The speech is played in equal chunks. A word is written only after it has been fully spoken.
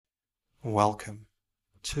Welcome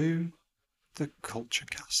to the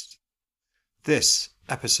CultureCast. This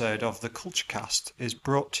episode of the CultureCast is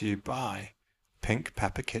brought to you by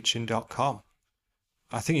pinkpepperkitchen.com.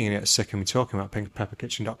 I think you're going to get sick of me talking about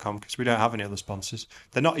pinkpepperkitchen.com because we don't have any other sponsors.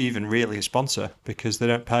 They're not even really a sponsor because they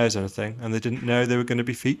don't pay us anything and they didn't know they were going to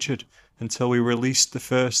be featured until we released the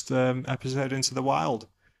first episode into the wild.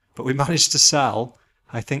 But we managed to sell,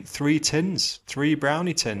 I think, three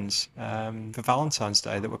brownie tins for Valentine's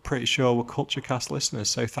Day that we're pretty sure were CultureCast listeners.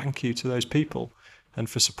 So thank you to those people and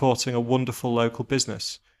for supporting a wonderful local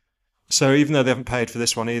business. So even though they haven't paid for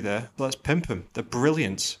this one either, let's pimp them. They're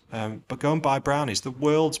brilliant. But go and buy brownies, the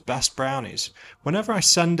world's best brownies. Whenever I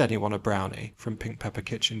send anyone a brownie from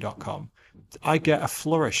pinkpepperkitchen.com, I get a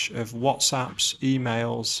flourish of WhatsApps,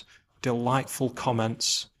 emails, delightful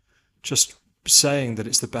comments, just saying that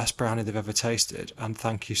it's the best brownie they've ever tasted, and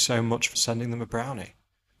thank you so much for sending them a brownie.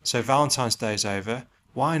 So Valentine's Day is over.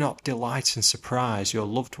 Why not delight and surprise your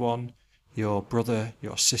loved one, your brother,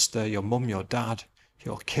 your sister, your mum, your dad,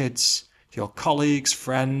 your kids, your colleagues,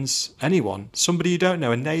 friends, anyone, somebody you don't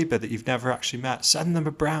know, a neighbour that you've never actually met. Send them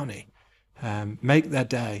a brownie. Make their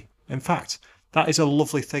day. In fact, that is a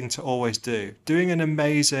lovely thing to always do. Doing an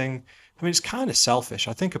amazing... I mean, it's kind of selfish.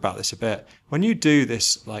 I think about this a bit. When you do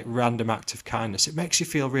this like random act of kindness, it makes you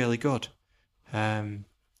feel really good,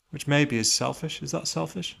 which maybe is selfish. Is that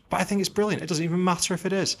selfish? But I think it's brilliant. It doesn't even matter if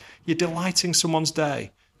it is. You're delighting someone's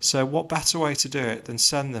day. So what better way to do it than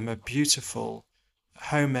send them a beautiful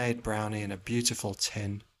homemade brownie in a beautiful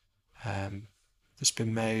tin that's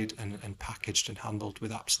been made and packaged and handled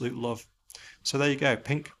with absolute love. So there you go,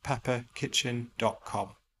 pinkpepperkitchen.com.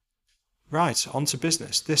 Right, on to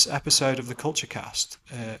business. This episode of the CultureCast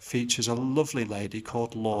features a lovely lady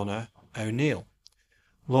called Lorna O'Neill.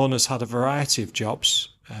 Lorna's had a variety of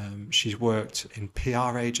jobs. She's worked in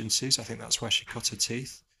PR agencies. I think that's where she cut her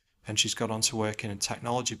teeth. And she's gone on to work in a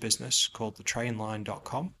technology business called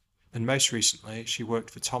thetrainline.com. And most recently, she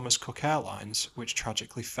worked for Thomas Cook Airlines, which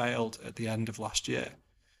tragically failed at the end of last year.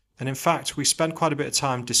 And in fact, we spent quite a bit of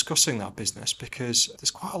time discussing that business because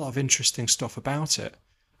there's quite a lot of interesting stuff about it.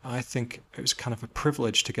 I think it was kind of a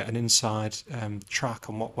privilege to get an inside track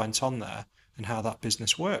on what went on there and how that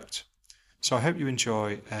business worked. So I hope you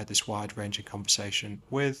enjoy this wide-ranging conversation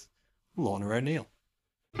with Lorna O'Neill.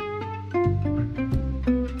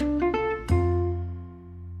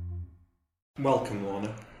 Welcome,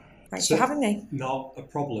 Lorna. Thanks for having me. Not a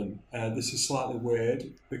problem. This is slightly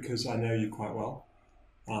weird because I know you quite well,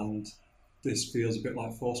 and this feels a bit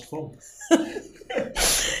like forced fun.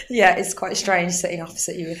 Yeah, it's quite strange sitting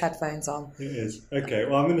opposite you with headphones on. It is. Okay,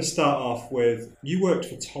 well, I'm going to start off with, you worked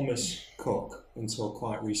for Thomas Cook until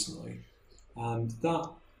quite recently, and that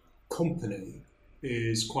company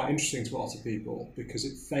is quite interesting to a lot of people because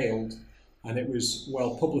it failed, and it was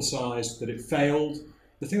well publicised that it failed.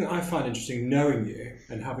 The thing that I find interesting, knowing you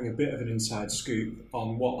and having a bit of an inside scoop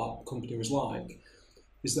on what that company was like,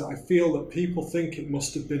 is that I feel that people think it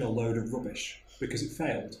must have been a load of rubbish because it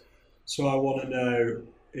failed. So I want to know,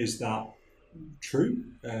 is that true?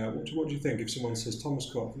 What do you think? If someone says Thomas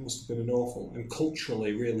Cook must have been an awful and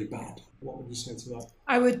culturally really bad, what would you say to that?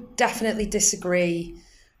 I would definitely disagree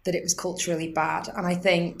that it was culturally bad. And I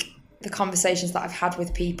think the conversations that I've had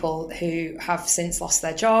with people who have since lost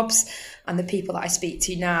their jobs and the people that I speak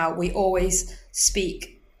to now, we always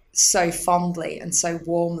speak so fondly and so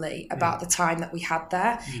warmly about the time that we had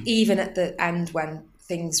there, even at the end when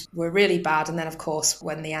things were really bad, and then of course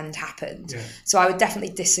when the end happened. So I would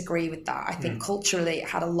definitely disagree with that. I think culturally it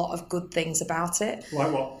had a lot of good things about it.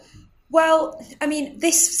 Like what? Well, I mean,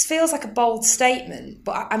 this feels like a bold statement,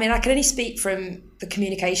 but I mean, I can only speak from the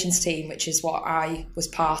communications team, which is what I was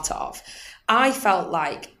part of. I felt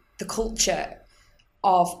like the culture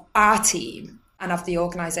of our team and of the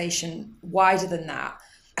organisation wider than that,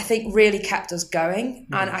 I think really kept us going.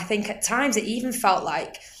 And I think at times it even felt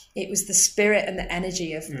like it was the spirit and the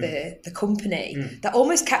energy of the company that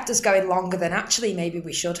almost kept us going longer than actually maybe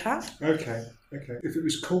we should have. Okay. If it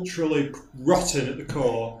was culturally rotten at the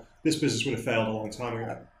core, this business would have failed a long time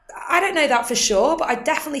ago. I don't know that for sure, but I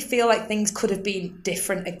definitely feel like things could have been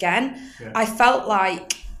different again. I felt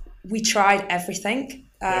like we tried everything.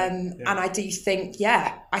 And I do think,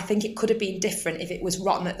 I think it could have been different if it was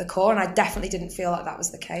rotten at the core, and I definitely didn't feel like that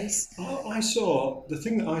was the case. The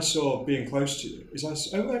thing that I saw being close to you is,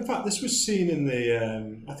 in fact, this was seen in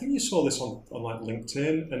the, I think you saw this on like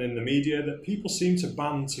LinkedIn and in the media, that people seem to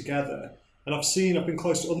band together And I've been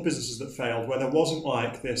close to other businesses that failed where there wasn't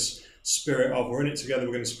like this spirit of we're in it together,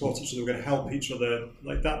 we're going to support each other, we're going to help each other.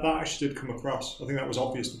 Like that actually did come across. I think that was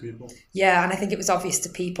obvious to people. Yeah, and I think it was obvious to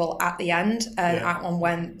people at the end. On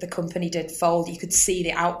when the company did fold, you could see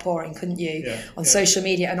the outpouring, couldn't you, on social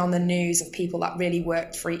media and on the news of people that really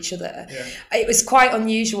worked for each other. Yeah. It was quite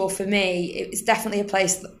unusual for me. It was definitely a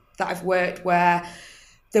place that I've worked where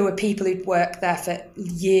there were people who'd worked there for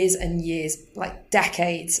years and years, like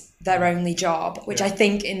decades, their only job, which I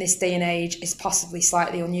think in this day and age is possibly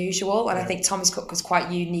slightly unusual. And I think Thomas Cook was quite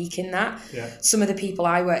unique in that. Yeah. Some of the people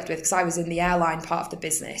I worked with, because I was in the airline part of the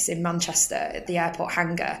business in Manchester at the airport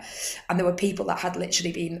hangar, and there were people that had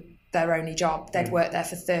literally been their only job. They'd worked there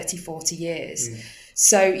for 30, 40 years.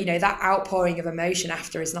 So, you know, that outpouring of emotion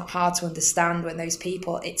after is not hard to understand when those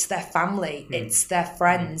people, it's their family, it's their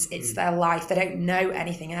friends, it's their life. They don't know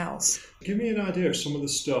anything else. Give me an idea of some of the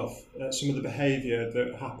stuff, some of the behaviour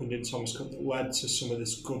that happened in Thomas Cook that led to some of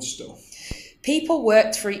this good stuff. People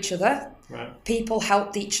worked for each other. Right. People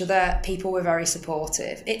helped each other. People were very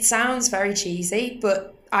supportive. It sounds very cheesy,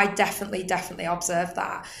 but I definitely observed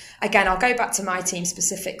that. Again, I'll go back to my team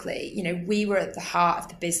specifically. You know, we were at the heart of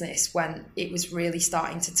the business when it was really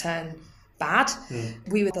starting to turn bad.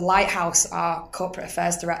 We were the lighthouse. Our corporate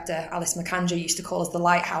affairs director, Alice McAndrew, used to call us the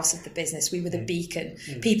lighthouse of the business. We were the beacon.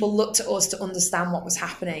 People looked to us to understand what was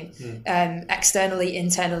happening. Externally,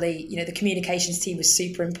 internally, you know, the communications team was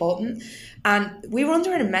super important. And we were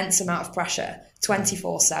under an immense amount of pressure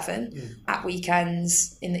 24/7 at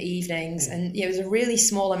weekends, in the evenings. And you know, it was a really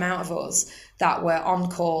small amount of us that were on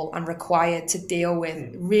call and required to deal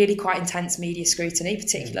with really quite intense media scrutiny,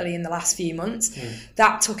 particularly in the last few months.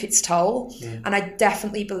 That took its toll. And I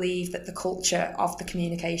definitely believe that the culture of the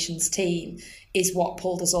communications team is what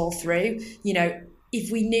pulled us all through. You know, if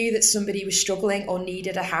we knew that somebody was struggling or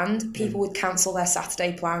needed a hand, people would cancel their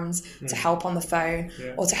Saturday plans to help on the phone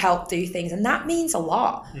or to help do things. And that means a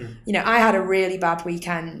lot. You know, I had a really bad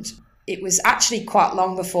weekend. It was actually quite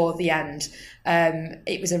long before the end.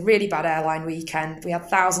 It was a really bad airline weekend. We had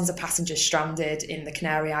thousands of passengers stranded in the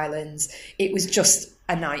Canary Islands. It was just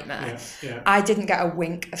a nightmare. I didn't get a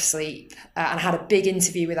wink of sleep. And I had a big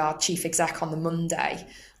interview with our chief exec on the Monday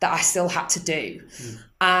that I still had to do.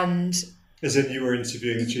 And as in you were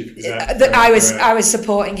interviewing the chief exec? I was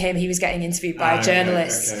supporting him. He was getting interviewed by a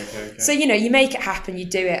journalist. Okay. So, you know, you make it happen, you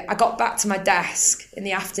do it. I got back to my desk in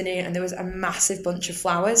the afternoon and there was a massive bunch of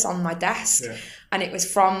flowers on my desk. And it was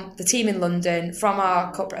from the team in London, from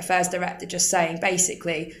our corporate affairs director, just saying,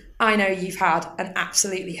 basically, I know you've had an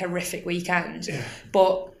absolutely horrific weekend,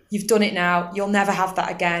 but you've done it now. You'll never have that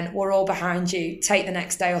again. We're all behind you. Take the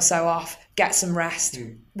next day or so off. Get some rest.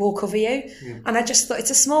 We'll cover you. And I just thought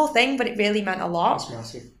it's a small thing, but it really meant a lot.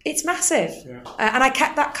 It's massive. And I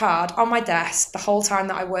kept that card on my desk the whole time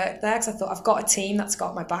that I worked there because I thought I've got a team that's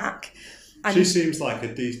got my back. And she seems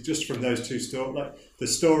like just from those two stories, like the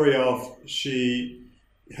story of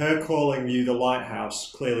her calling you the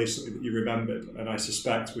lighthouse, clearly something that you remembered, and I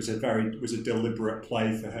suspect was a deliberate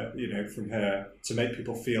play for her, you know, from her to make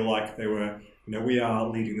people feel like they were, you know, we are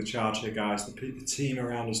leading the charge here, guys. The team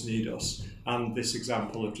around us need us, and this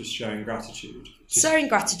example of just showing gratitude. Showing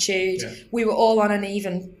gratitude. We were all on an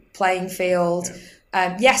even playing field.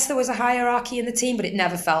 Yes, there was a hierarchy in the team, but it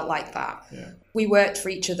never felt like that. We worked for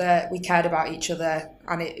each other, we cared about each other,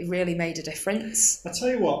 and it really made a difference. I'll tell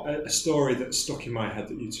you what, a story that stuck in my head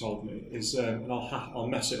that you told me is, and I'll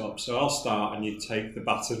mess it up, so I'll start and you take the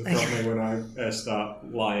baton from me when I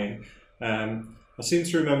start lying. I seem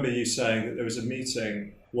to remember you saying that there was a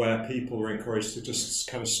meeting where people were encouraged to just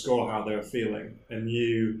kind of score how they were feeling, and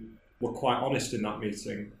you were quite honest in that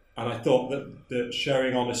meeting. And I thought that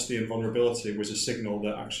sharing honesty and vulnerability was a signal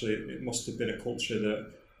that actually it must have been a culture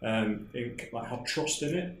that had trust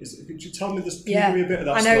in it. Could you tell me this? Can you give me a bit of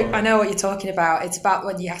that story? I know what you're talking about. It's about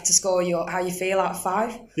when you have to score how you feel out of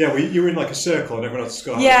 5. Yeah, you were in like a circle and everyone had to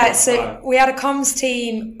score. We had a comms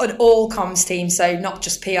team, an all comms team, so not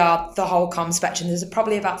just PR, the whole comms spectrum. There's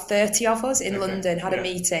probably about 30 of us in London had a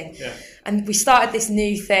meeting, and we started this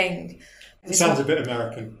new thing. It sounds a bit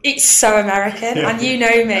American. It's so American, and you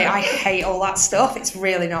know me, I hate all that stuff. It's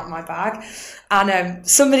really not my bag. And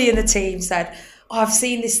somebody in the team said, I've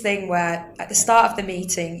seen this thing where at the start of the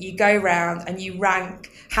meeting, you go round and you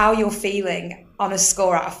rank how you're feeling on a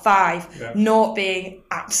score out of 5, 0 being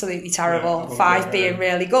absolutely terrible, 5 being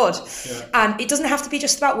really good. And it doesn't have to be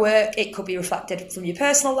just about work. It could be reflected from your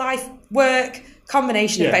personal life, work,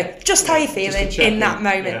 combination of both. Just how you're feeling in that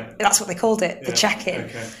moment. That's what they called it, the check-in.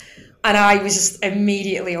 And I was just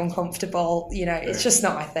immediately uncomfortable. You know, it's just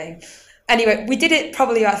not my thing. Anyway, we did it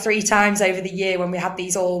probably about 3 times over the year when we had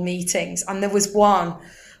these all meetings. And there was one,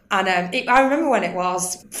 And I remember when it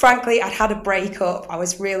was. Frankly, I'd had a breakup. I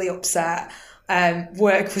was really upset.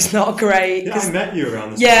 Work was not great. Yeah, I met you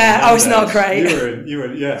around this time. I was days. not great. You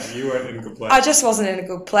weren't in a good place. I just wasn't in a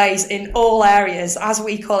good place in all areas, as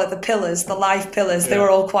we call it, the pillars, the life pillars. They were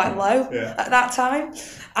all quite low at that time.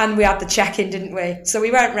 And we had the check-in, didn't we? So we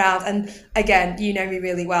went round, and again, you know me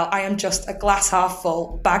really well. I am just a glass half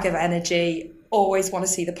full bag of energy. Always want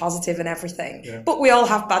to see the positive in everything. Yeah. But we all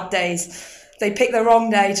have bad days. They picked the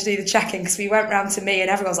wrong day to do the check-in because we went round to me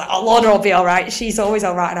and everyone was like, oh, Lorna will be all right. She's always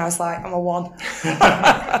all right. And I was like, I'm a 1.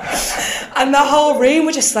 And the whole room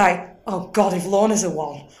were just like, oh, God, if Lorna's a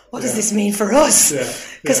 1, what does this mean for us?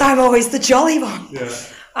 Because I'm always the jolly one. Yeah.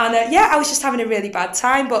 And I was just having a really bad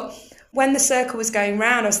time. But when the circle was going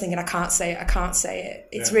round, I was thinking, I can't say it.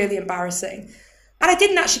 It's really embarrassing. And I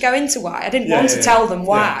didn't actually go into why. I didn't want to tell them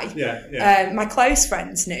why. My close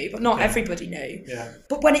friends knew, but not everybody knew. Yeah.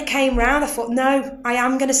 But when it came round, I thought, no, I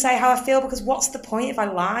am going to say how I feel, because what's the point if I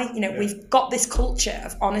lie? We've got this culture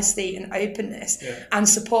of honesty and openness and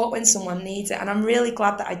support when someone needs it. And I'm really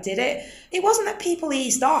glad that I did it. It wasn't that people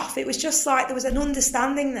eased off. It was just like there was an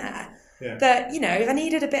understanding there. Yeah. That, if I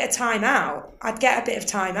needed a bit of time out, I'd get a bit of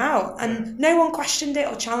time out. And no one questioned it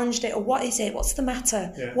or challenged it or what is it? What's the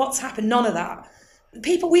matter? Yeah. What's happened? None of that.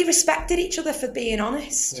 We respected each other for being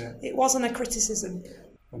honest. Yeah. It wasn't a criticism.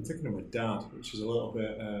 I'm thinking of my dad, which is a little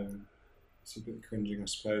bit, it's a bit cringing, I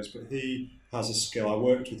suppose, but he has a skill. I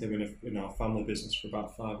worked with him in our family business for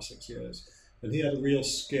about 5 or 6 years, and he had a real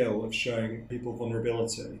skill of showing people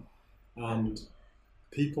vulnerability, and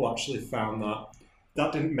people actually found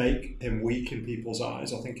that didn't make him weak in people's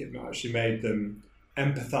eyes. I think it actually made them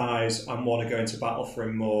empathise and want to go into battle for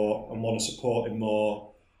him more and want to support him more.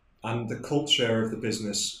 And the culture of the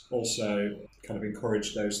business also kind of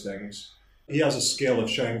encouraged those things. He has a skill of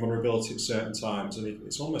showing vulnerability at certain times, and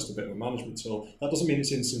it's almost a bit of a management tool. That doesn't mean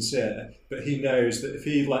it's insincere, but he knows that if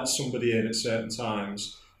he lets somebody in at certain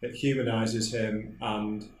times, it humanises him,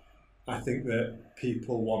 and I think that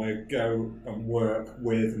people want to go and work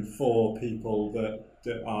with and for people that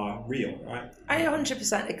are real, right? I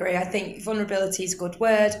 100% agree. I think vulnerability is a good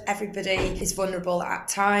word. Everybody is vulnerable at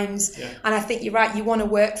times. Yeah. And I think you're right. You want to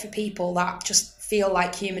work for people that just feel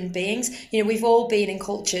like human beings. We've all been in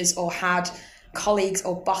cultures or had colleagues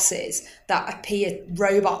or bosses that appear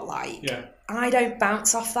robot-like. Yeah. I don't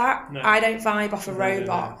bounce off that. No. I don't vibe off a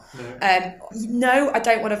robot. No, I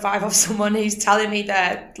don't want to vibe off someone who's telling me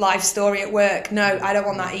their life story at work. No, I don't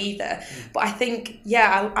want that either. But I think,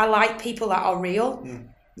 I like people that are real.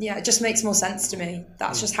 Yeah, it just makes more sense to me.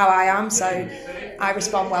 That's just how I am. So I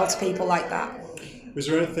respond well to people like that. Was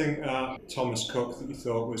there anything Thomas Cook that you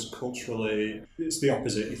thought was culturally, it's the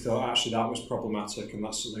opposite, you thought actually that was problematic and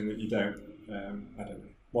that's something that you don't,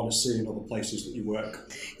 want to see in other places that you work?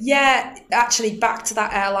 Yeah, actually back to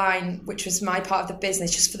that airline, which was my part of the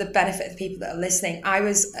business, just for the benefit of the people that are listening. I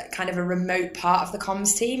was kind of a remote part of the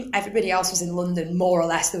comms team. Everybody else was in London, more or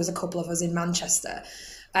less. There was a couple of us in Manchester.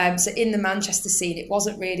 So in the Manchester scene, it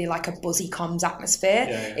wasn't really like a buzzy comms atmosphere.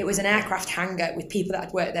 It was an aircraft hangar with people that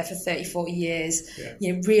had worked there for 30, 40 years,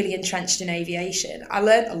 really entrenched in aviation. I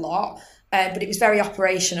learned a lot. But it was very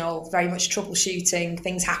operational, very much troubleshooting,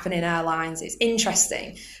 things happen in airlines. It's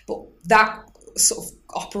interesting, but that sort of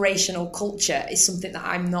operational culture is something that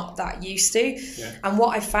I'm not that used to. Yeah. And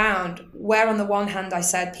what I found, where on the one hand I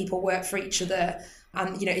said people work for each other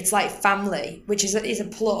and, it's like family, which is a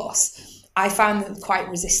plus, I found them quite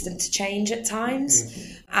resistant to change at times.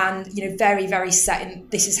 Mm-hmm. And, very, very set in,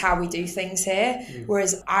 this is how we do things here. Mm-hmm.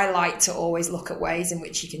 Whereas I like to always look at ways in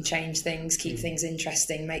which you can change things, keep things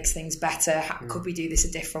interesting, makes things better. Could we do this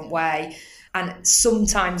a different way? And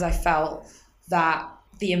sometimes I felt that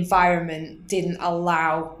the environment didn't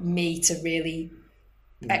allow me to really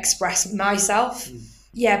express myself.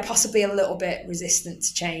 Yeah, possibly a little bit resistant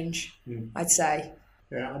to change, I'd say.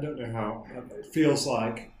 Yeah, I don't know how. It feels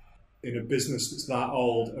like in a business that's that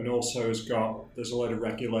old and also there's a lot of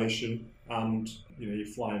regulation and, you're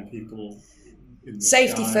flying people in the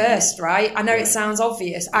safety sky. First, right? I know it sounds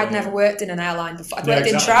obvious. I'd never worked in an airline before. I'd worked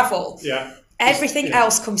in travel. Yeah. Everything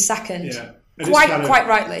else comes second. Yeah. Quite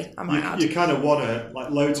rightly, I might add. You kind of want to, like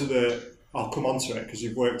loads of I'll come on to it because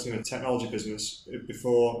you've worked in a technology business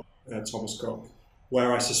before Thomas Cook,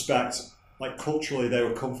 where I suspect culturally they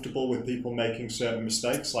were comfortable with people making certain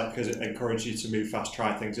mistakes, because it encouraged you to move fast,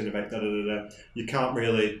 try things, innovate, You can't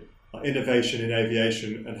really, innovation in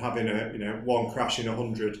aviation and having one crash in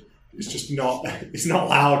 100, it's just not, it's not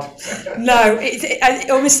allowed. No, it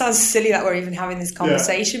almost sounds silly that we're even having this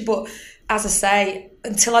conversation, but as I say,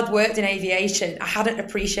 until I'd worked in aviation, I hadn't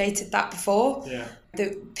appreciated that before. Yeah.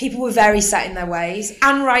 The people were very set in their ways,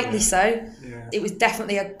 and rightly so. Yeah. It was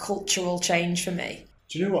definitely a cultural change for me.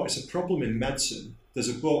 Do you know what? It's a problem in medicine. There's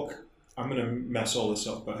a book, I'm going to mess all this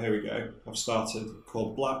up, but here we go. I've started,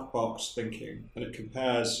 called Black Box Thinking, and it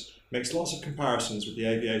makes lots of comparisons with the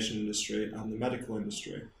aviation industry and the medical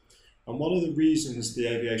industry. And one of the reasons the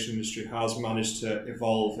aviation industry has managed to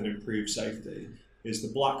evolve and improve safety is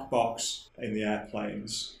the black box in the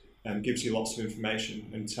airplanes and gives you lots of information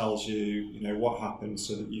and tells you, what happens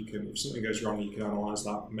so that you can, if something goes wrong, you can analyse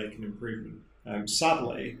that and make an improvement.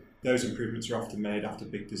 Sadly, those improvements are often made after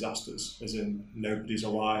big disasters, as in nobody's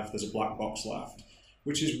alive, there's a black box left,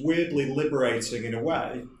 which is weirdly liberating in a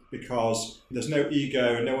way because there's no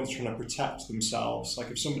ego and no one's trying to protect themselves.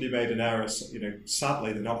 Like if somebody made an error,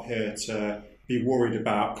 sadly they're not here to be worried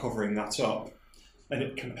about covering that up. And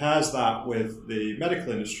it compares that with the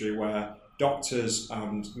medical industry where doctors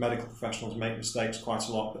and medical professionals make mistakes quite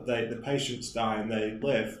a lot, but the patients die and they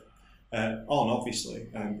live on, obviously,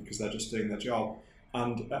 because they're just doing their job.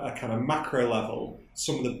 And at a kind of macro level,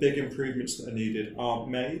 some of the big improvements that are needed aren't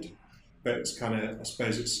made. But it's kind of, I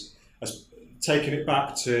suppose it's taking it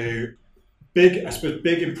back to big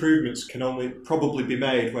improvements can only probably be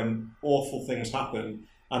made when awful things happen.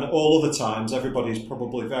 And all other times, everybody's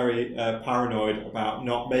probably very paranoid about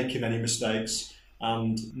not making any mistakes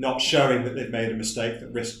and not showing that they've made a mistake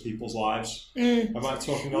that risked people's lives. Am I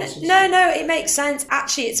talking nonsense? No, it makes sense.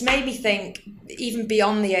 Actually, it's made me think even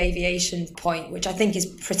beyond the aviation point, which I think is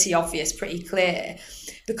pretty obvious, pretty clear,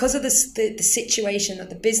 because of the situation that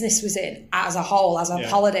the business was in as a whole, as a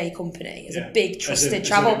holiday company, as a big trusted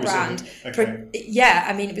travel brand.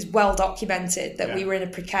 It was well documented that we were in a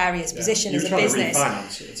precarious position as a business.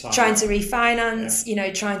 Trying to refinance,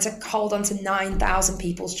 trying to hold on to 9,000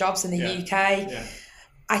 people's jobs in the UK. Yeah.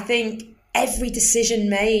 I think every decision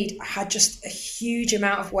made had just a huge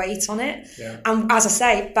amount of weight on it. Yeah. And as I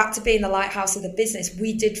say, back to being the lighthouse of the business,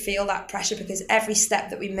 we did feel that pressure because every step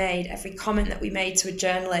that we made, every comment that we made to a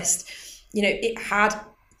journalist, it had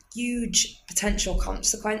huge potential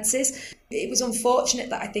consequences. It was unfortunate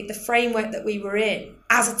that I think the framework that we were in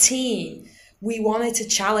as a team, we wanted to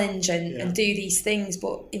challenge and do these things,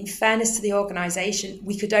 but in fairness to the organisation,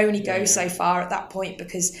 we could only go so far at that point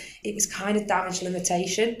because it was kind of damage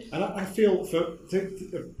limitation. And I feel,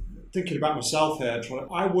 thinking about myself here,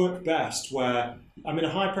 I work best where I'm in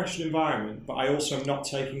a high-pressure environment, but I also am not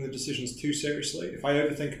taking the decisions too seriously. If I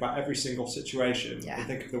overthink about every single situation and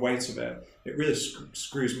think of the weight of it, it really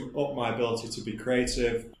screws up my ability to be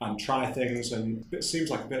creative and try things, and it seems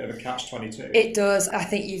like a bit of a catch-22. It does. I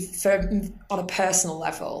think on a personal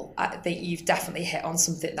level, I think you've definitely hit on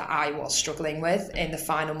something that I was struggling with in the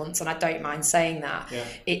final months, and I don't mind saying that. Yeah.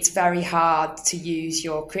 It's very hard to use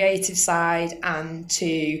your creative side and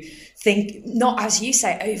to think, not as you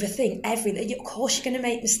say, overthink everything. Of course you're going to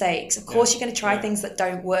make mistakes. Of course you're going to try things that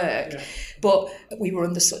don't work. Yeah. But we were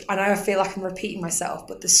under such, I know I feel like I'm repeating myself,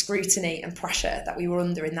 but the scrutiny and pressure that we were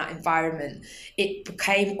under in that environment, it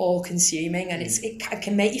became all consuming, and it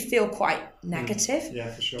can make you feel quite negative. Yeah,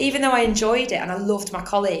 for sure. Even though I enjoyed it and I loved my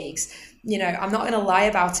colleagues, I'm not going to lie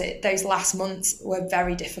about it. Those last months were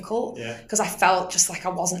very difficult because I felt just like I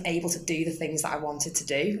wasn't able to do the things that I wanted to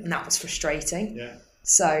do, and that was frustrating. Yeah.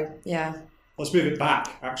 So, Let's move it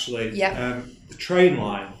back, actually. Yeah. The train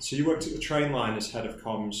line. So you worked at the train line as head of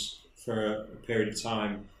comms for a period of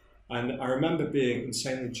time. And I remember being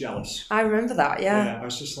insanely jealous. I remember that, Yeah, I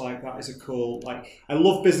was just like, that is a cool... I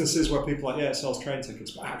love businesses where people are like, it sells train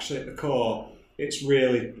tickets. But actually at the core, it's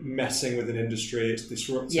really messing with an industry. It's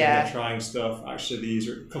disrupting. They're trying stuff. Actually,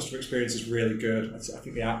 the customer experience is really good. I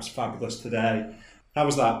think the app's fabulous today. How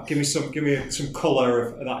was that? Give me some colour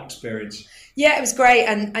of that experience. Yeah, it was great.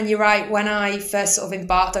 And you're right, when I first sort of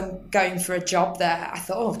embarked on going for a job there, I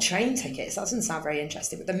thought, train tickets, that doesn't sound very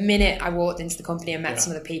interesting. But the minute I walked into the company and met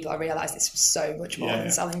some of the people, I realised this was so much more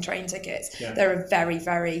than selling train tickets. Yeah. They're a very,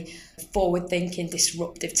 very forward-thinking,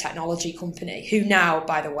 disruptive technology company who now,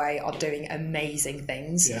 by the way, are doing amazing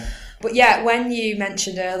things. Yeah. But when you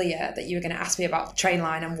mentioned earlier that you were going to ask me about the train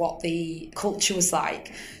line and what the culture was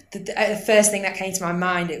like, the first thing that came to my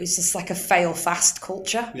mind, it was just like a fail-fast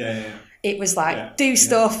culture. Yeah. It was like, do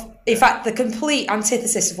stuff. In fact, the complete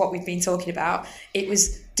antithesis of what we've been talking about, it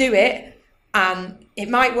was do it and it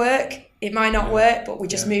might work, It might not work, but we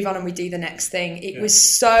just move on and we do the next thing. It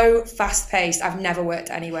was so fast-paced. I've never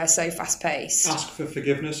worked anywhere so fast-paced. Ask for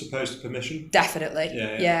forgiveness opposed to permission? Definitely.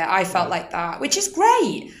 Yeah, I felt like that, which is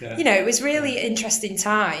great. Yeah. You know, it was really interesting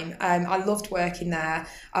time. I loved working there.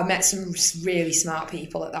 I met some really smart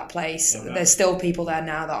people at that place. Okay. There's still people there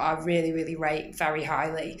now that I really, really rate very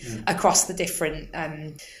highly across the different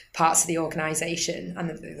parts of the organisation, and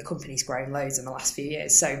the company's grown loads in the last few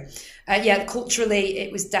years. So, culturally,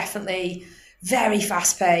 it was definitely very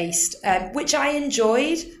fast-paced, which I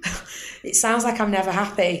enjoyed. It sounds like I'm never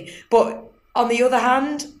happy, but on the other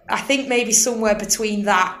hand, I think maybe somewhere between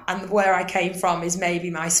that and where I came from is maybe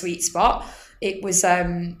my sweet spot. It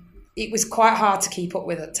was quite hard to keep up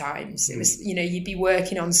with at times. It was, you know, you'd be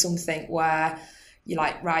working on something where you're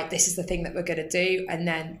like, right, this is the thing that we're going to do, and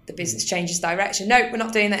then the business changes direction. No, we're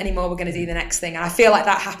not doing that anymore. We're going to do the next thing. And I feel like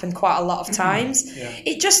that happened quite a lot of times.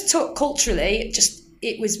 It just took culturally,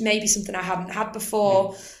 it was maybe something I hadn't had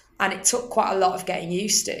before, and it took quite a lot of getting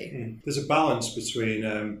used to. There's a balance between,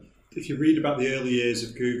 if you read about the early years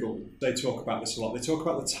of Google, they talk about this a lot. They talk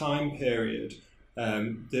about the time period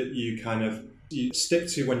that you stick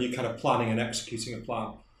to when you're kind of planning and executing a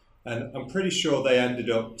plan. And I'm pretty sure they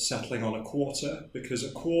ended up settling on a quarter, because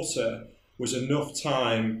a quarter was enough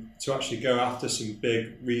time to actually go after some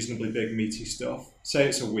reasonably big, meaty stuff. Say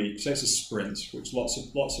it's a week, say it's a sprint, which lots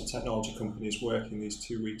of technology companies work in these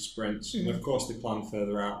 2-week sprints. And of course they plan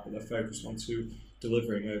further out, but they're focused on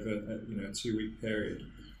delivering over a 2-week period.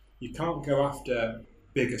 You can't go after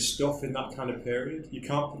bigger stuff in that kind of period. You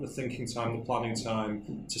can't put the thinking time, the planning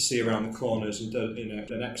time to see around the corners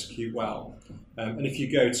and execute well. And if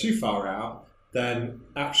you go too far out, then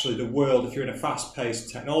actually the world, if you're in a fast-paced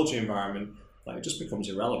technology environment, like, it just becomes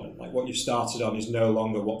irrelevant. Like, what you started on is no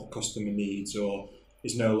longer what the customer needs, or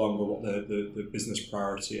is no longer what the business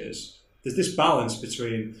priority is. There's this balance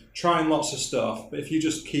between trying lots of stuff, but if you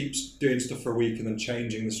just keep doing stuff for a week and then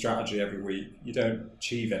changing the strategy every week, you don't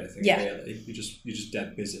achieve anything really. You're just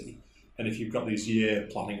dead busy. And if you've got these year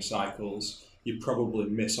planning cycles, you probably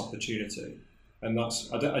miss opportunity. And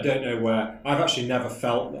I don't know where. I've actually never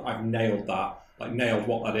felt that I've nailed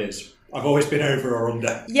what that is. I've always been over or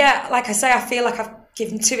under. Yeah, like I say, I feel like I've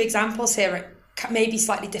given 2 examples here at maybe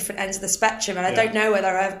slightly different ends of the spectrum, and I don't know whether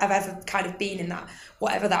I've ever kind of been in that,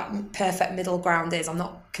 whatever that perfect middle ground is. I'm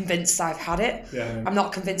not convinced I've had it. I'm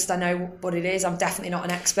not convinced I know what it is. I'm definitely not an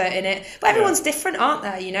expert in it. But everyone's different, aren't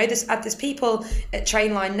there? You know, there's people at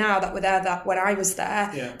Trainline now that were there that when I was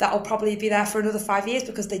there that'll probably be there for another 5 years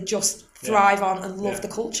because they just thrive on and love the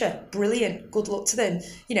culture. Brilliant. Good luck to them.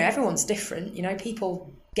 You know, everyone's different. You know,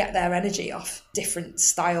 people get their energy off different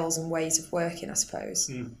styles and ways of working, I suppose.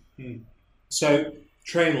 So,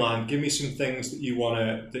 Trainline, give me some things that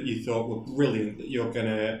you thought were brilliant that you're going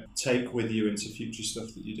to take with you into future stuff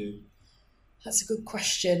that you do. That's a good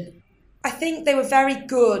question. I think they were very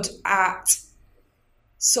good at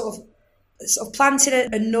sort of planting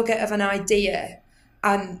a nugget of an idea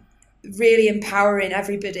and really empowering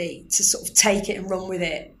everybody to sort of take it and run with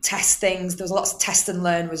it, test things. There was lots of test and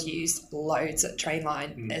learn was used loads at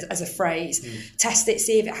Trainline as a phrase. Test it,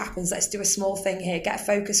 see if it happens. Let's do a small thing here, get a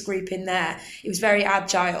focus group in there. It was very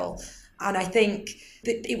agile. And I think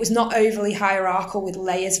that it was not overly hierarchical with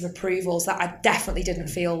layers of approvals. That I definitely didn't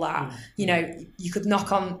feel that. You know, you could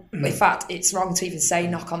knock on, in fact, it's wrong to even say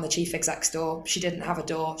knock on the chief exec's door. She didn't have a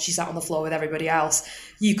door. She sat on the floor with everybody else.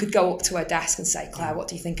 You could go up to her desk and say, Claire, what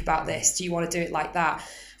do you think about this? Do you want to do it like that?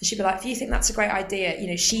 And she'd be like, if you think that's a great idea, you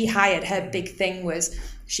know, her big thing was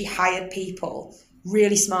she hired people,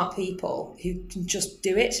 really smart people who can just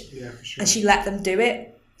do it. Yeah, for sure. And she let them do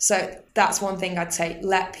it. So that's one thing I'd say,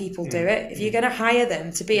 let people do it. If you're going to hire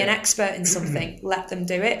them to be an expert in something, let them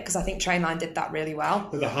do it, because I think Trainline did that really well.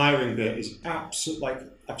 But the hiring bit is absolutely,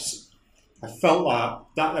 I felt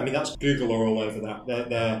that's Google are all over that.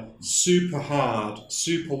 They're super hard,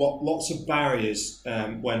 lots of barriers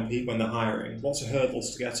when they're hiring, lots of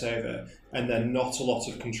hurdles to get over, and then not a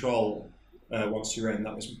lot of control once you're in.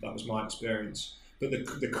 That was my experience. But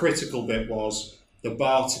the critical bit was the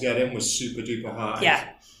bar to get in was super duper high. Yeah.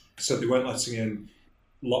 So they weren't letting in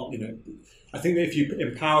I think that if you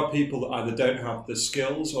empower people that either don't have the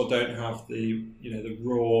skills or don't have the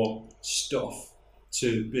raw stuff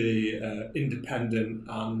to be independent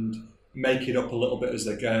and make it up a little bit as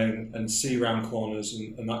they're going and see around corners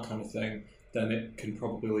and that kind of thing, then it can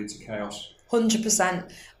probably lead to chaos.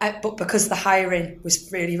 100%. But because the hiring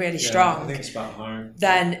was really, really strong, I think it's about hiring.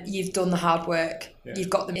 Then you've done the hard work. Yeah.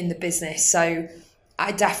 You've got them in the business. So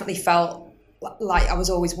I definitely felt like I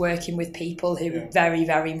was always working with people who very,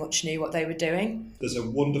 very much knew what they were doing. There's a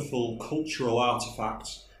wonderful cultural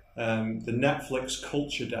artifact, the Netflix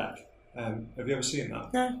culture deck, Have you ever seen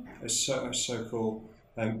that? No. It's so cool.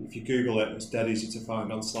 If you Google it, it's dead easy to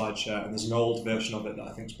find on SlideShare, and there's an old version of it that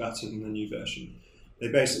I think is better than the new version. They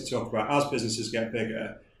basically talk about, as businesses get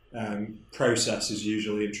bigger, process is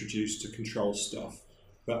usually introduced to control stuff.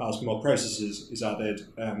 But as more processes is added,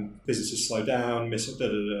 businesses slow down,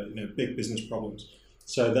 big business problems.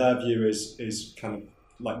 So their view is kind of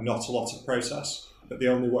like not a lot of process, but the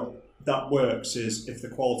only way that works is if the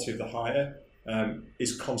quality of the hire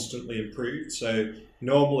is constantly improved. So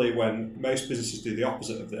normally when most businesses do the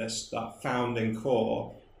opposite of this, that founding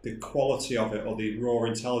core, the quality of it or the raw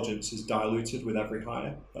intelligence is diluted with every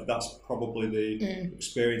hire. Like that's probably the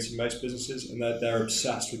experience in most businesses, and they're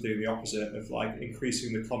obsessed with doing the opposite of like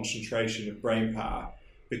increasing the concentration of brain power,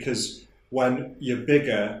 because when you're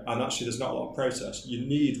bigger and actually there's not a lot of process, you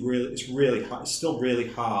need it's still really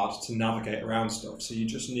hard to navigate around stuff. So you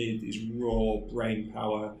just need these raw brain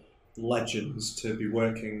power legends to be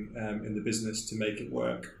working in the business to make it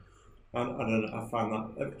work. I don't know, I find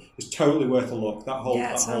that it's totally worth a look.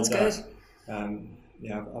 Sounds good.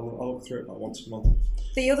 I'll look through it about once a month.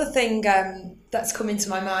 The other thing that's come into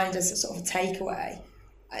my mind as a sort of a takeaway,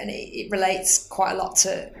 and it relates quite a lot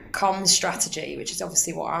to comms strategy, which is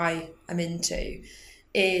obviously what I am into,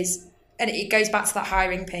 is, and it goes back to that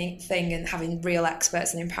hiring thing and having real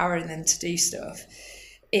experts and empowering them to do stuff,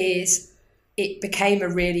 is it became a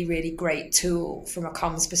really, really great tool from a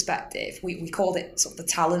comms perspective. We called it sort of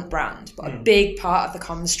the talent brand, but a big part of the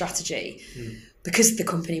comms strategy, because the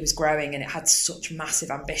company was growing and it had such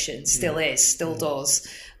massive ambitions, still does.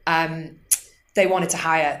 They wanted to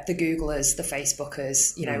hire the Googlers, the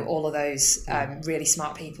Facebookers, all of those really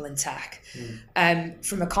smart people in tech.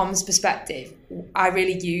 From a comms perspective, I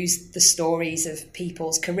really used the stories of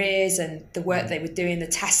people's careers and the work they were doing, the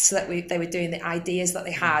tests that they were doing, the ideas that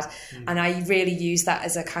they had. And I really used that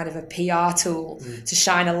as a kind of a PR tool to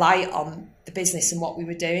shine a light on the business and what we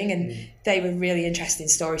were doing. And they were really interesting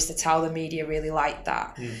stories to tell. The media really liked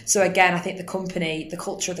that. So again, I think the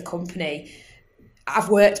culture of the company, I've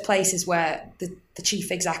worked places where the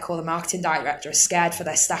chief exec or the marketing director are scared for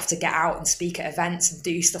their staff to get out and speak at events and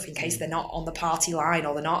do stuff in case they're not on the party line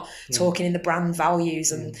or they're not talking in the brand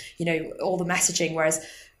values and, all the messaging. Whereas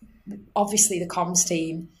obviously the comms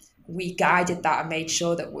team, we guided that and made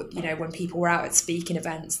sure that, when people were out at speaking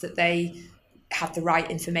events, that they had the right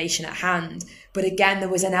information at hand. But again, there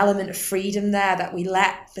was an element of freedom there, that we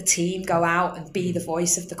let the team go out and be the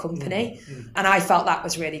voice of the company. And I felt that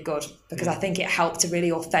was really good, because I think it helped to really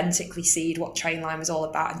authentically seed what Trainline was all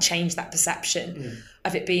about and change that perception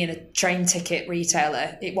of it being a train ticket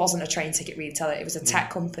retailer. It wasn't a train ticket retailer, it was a tech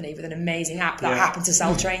company with an amazing app that happened to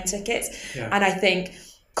sell train tickets. And I think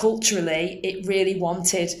culturally it really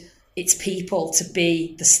wanted its people to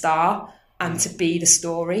be the star and to be the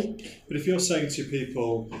story. But if you're saying to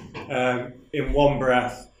people, in one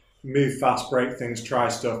breath, move fast, break things, try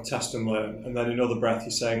stuff, test and learn, and then in another breath you're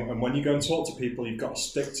saying, and when you go and talk to people, you've got to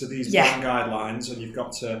stick to these brand guidelines, and you've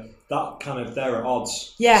got to, that kind of, they're at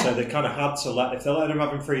odds. So they kind of had to if they let them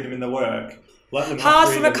having freedom in their work, let them hard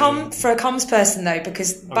for a comms person though,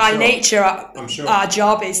 because by nature our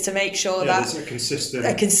job is to make sure that there's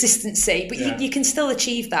a consistency, but you can still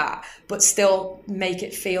achieve that, but still make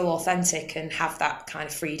it feel authentic and have that kind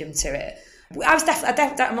of freedom to it.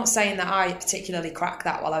 I'm not saying that I particularly cracked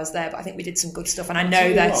that while I was there, but I think we did some good stuff, and I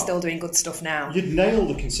know they're still doing good stuff now. You'd nail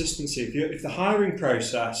the consistency if the hiring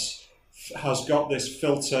process has got this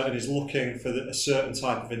filter and is looking for a certain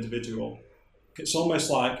type of individual. It's almost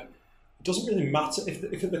like, it doesn't really matter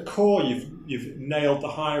if at the core you've nailed the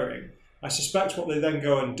hiring. I suspect what they then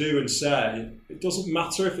go and do and say, it doesn't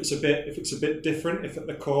matter if it's a bit different. If at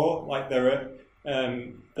the core, like they're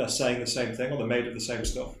saying the same thing or they're made of the same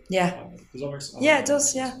stuff. Does that make sense? Yeah, it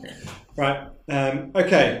does. Yeah. Right.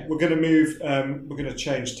 Okay. We're going to move. We're going to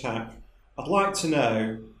change tack. I'd like to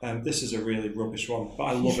know. This is a really rubbish one, but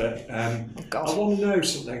I love it. I want to know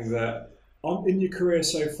something that in your career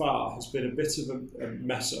so far has been a bit of a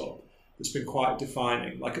mess up. It's been quite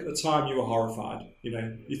defining. Like at the time you were horrified,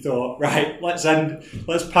 you thought, right, let's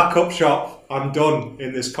pack up shop. I'm done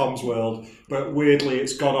in this comms world. But weirdly,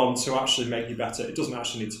 it's gone on to actually make you better. It doesn't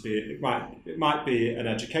actually need to be, it might be an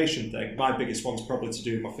education thing. My biggest one's probably to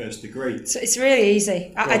do with my first degree. So it's really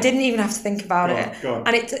easy. I didn't even have to think about it. Go on.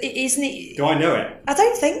 And it isn't. Do I know it? I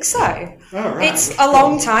don't think so. Oh, right. It's a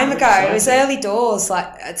long time ago. It was early doors, like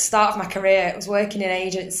at the start of my career. I was working in an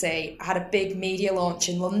agency. I had a big media launch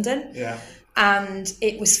in London. Yeah. And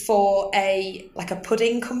it was for a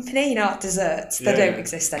pudding company, like desserts. They don't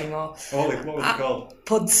exist anymore. What was it called?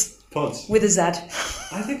 Puds. Pods. With a Z.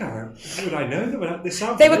 I think would I know them?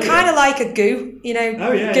 They were kind of like a goo, goo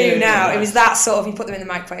now. Yeah. It was that sort of, you put them in the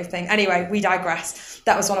microwave thing. Anyway, we digress.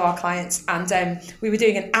 That was one of our clients. And we were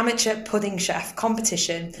doing an amateur pudding chef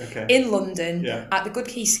competition in London at the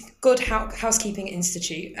Good Housekeeping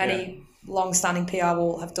Institute. Any long-standing PR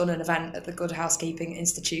will have done an event at the Good Housekeeping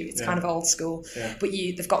Institute. It's kind of old school. But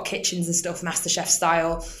they've got kitchens and stuff, MasterChef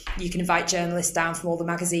style. You can invite journalists down from all the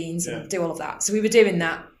magazines and do all of that. So we were doing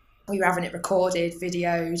that. We were having it recorded,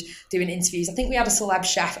 videoed, doing interviews. I think we had a celeb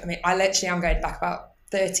chef. I mean, I'm going back about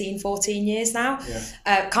 13, 14 years now.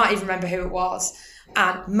 Can't even remember who it was.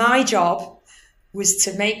 And my job was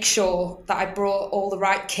to make sure that I brought all the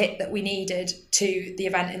right kit that we needed to the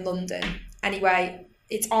event in London. Anyway,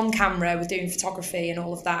 it's on camera, we're doing photography and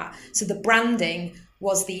all of that. So the branding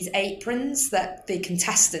was these aprons that the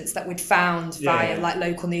contestants that we'd found via like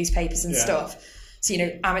local newspapers and stuff. So,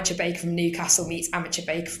 amateur baker from Newcastle meets amateur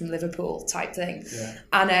baker from Liverpool type thing.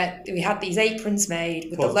 And we had these aprons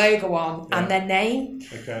made with the logo on and their name.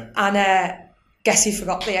 And guess who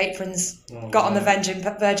forgot the aprons? Got on the Virgin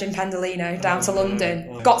Pendolino down to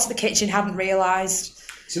London. Got to the kitchen, hadn't realised.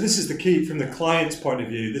 So this is the key, from the client's point of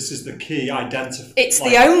view, this is the key identifier. It's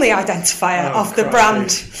the only identifier of the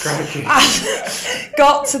brand. And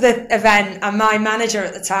got to the event, and my manager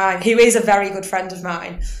at the time, who is a very good friend of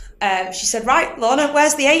mine, she said, "Right, Lorna,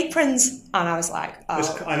 where's the aprons?" And I was like,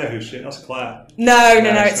 "Oh, I know who she is. That's Claire." No,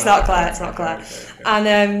 it's not Claire. It's not Claire. Okay. And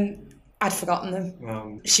I'd forgotten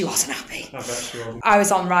them. She wasn't happy. I bet she wasn't. I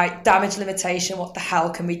was on damage limitation. What the hell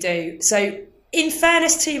can we do? So, in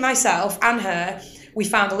fairness to myself and her, we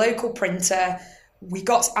found a local printer.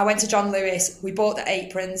 I went to John Lewis. We bought the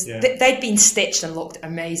aprons. They'd been stitched and looked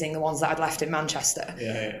amazing, the ones that I'd left in Manchester.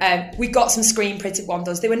 We got some screen printed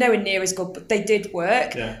ones. They were nowhere near as good, but they did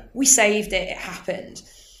work. We saved it. It happened.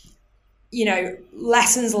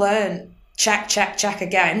 Lessons learned. Check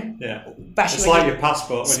again. It's like your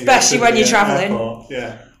passport. Especially when you're travelling.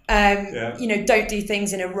 Airport. Don't do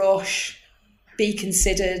things in a rush. Be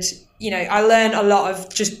considered. I learned a lot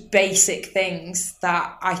of just basic things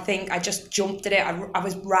that I think I just jumped at it. I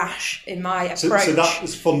was rash in my approach. So that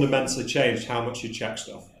has fundamentally changed how much you check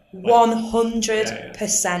stuff?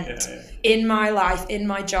 100%. In my life, in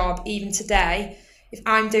my job, even today, if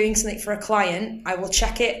I'm doing something for a client, I will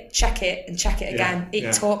check it, and check it again.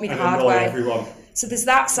 It taught me the hard way. Everyone. So there's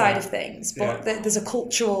that side of things. But there's a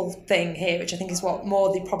cultural thing here, which I think is what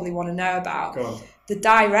more they probably want to know about. Go on. The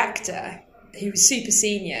director, who was super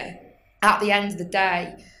senior, at the end of the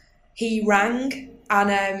day, he rang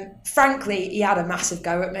and frankly, he had a massive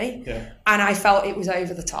go at me. And I felt it was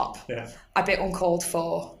over the top. A bit uncalled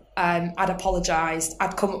for. I'd apologised.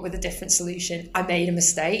 I'd come up with a different solution. I made a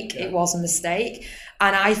mistake. It was a mistake.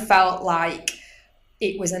 And I felt like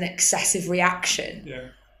it was an excessive reaction.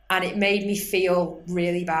 And it made me feel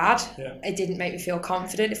really bad. It didn't make me feel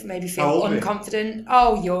confident. It made me feel unconfident.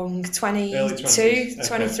 Oh, young, 22,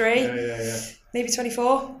 23, maybe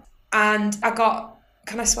 24. And I got,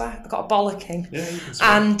 can I swear? I got a bollocking. Yeah, you can swear.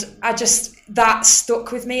 And that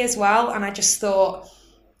stuck with me as well. And I just thought,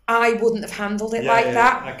 I wouldn't have handled it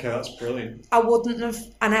that. Okay, that's brilliant. I wouldn't have.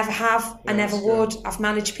 I never have. I never would. I've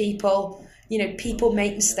managed people. People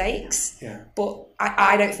make mistakes. But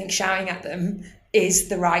I don't think shouting at them is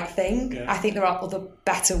the right thing. I think there are other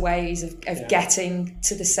better ways of getting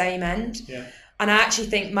to the same end. And I actually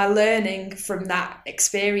think my learning from that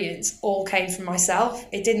experience all came from myself.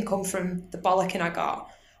 It didn't come from the bollocking I got.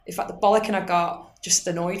 In fact, the bollocking I got just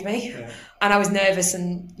annoyed me. And I was nervous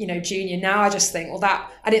and, junior. Now I just think, I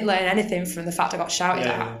didn't learn anything from the fact I got shouted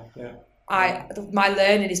at. My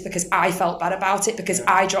learning is because I felt bad about it, because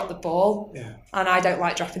I dropped the ball. And I don't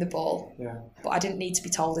like dropping the ball. But I didn't need to be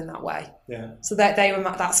told in that way. So that they were,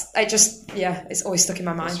 it's always stuck in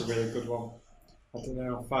my mind. That's a really good one. I don't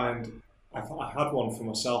know, I had one for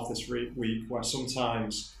myself this week where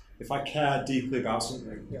sometimes if I care deeply about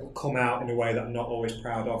something, it will come out in a way that I'm not always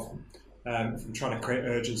proud of. If I'm trying to create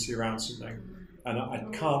urgency around something, and I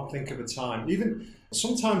can't think of a time. Even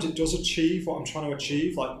sometimes it does achieve what I'm trying to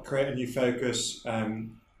achieve, like create a new focus,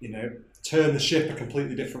 turn the ship a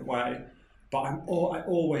completely different way. But I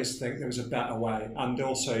always think there was a better way. And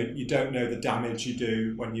also, you don't know the damage you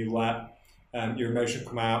do when you let your emotion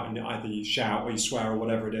come out and either you shout or you swear or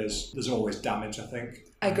whatever it is. There's always damage, I think.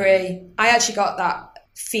 I agree. I actually got that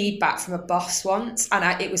feedback from a boss once,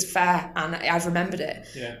 and it was fair, and I've remembered it.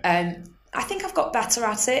 I think I've got better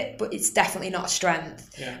at it, but it's definitely not a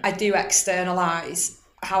strength. I do externalise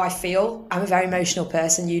how I feel. I'm a very emotional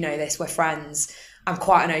person, you know this, we're friends. I'm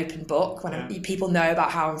quite an open book. When people know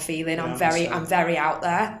about how I'm feeling, I'm very out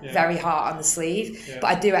there, very heart on the sleeve. Yeah. But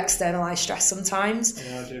I do externalise stress sometimes.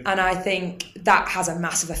 Yeah, I do. And I think that has a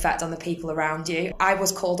massive effect on the people around you. I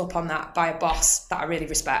was called up on that by a boss that I really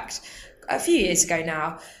respect a few years ago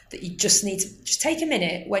now, that you just need to just take a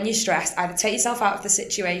minute when you're stressed, either take yourself out of the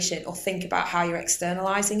situation or think about how you're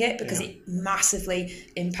externalizing it, because it massively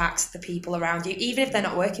impacts the people around you, even if they're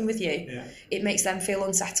not working with you. It makes them feel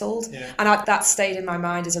unsettled. And that stayed in my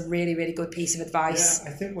mind as a really, really good piece of advice.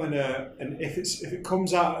 I think when and if it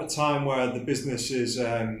comes out at a time where the business is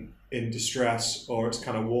in distress, or it's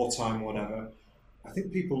kind of wartime or whatever, I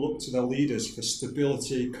think people look to their leaders for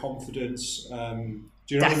stability, confidence.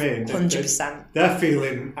 Do you know what I mean? 100%. They're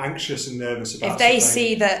feeling anxious and nervous about if they something.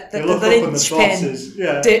 See that the linchpin,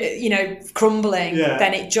 crumbling,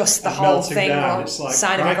 then it just, the whole thing, like,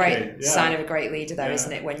 sign of a great leader there,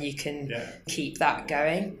 isn't it? When you can keep that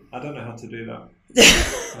going. I don't know how to do that.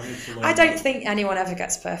 I don't think anyone ever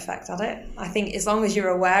gets perfect at it. I think as long as you're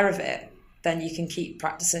aware of it, then you can keep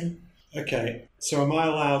practicing. Okay, so am I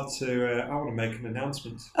allowed to, I want to make an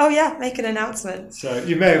announcement. Oh yeah, make an announcement. So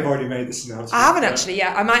you may have already made this announcement. I haven't actually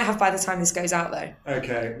yet. I might have by the time this goes out though.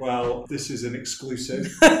 Okay, well, this is an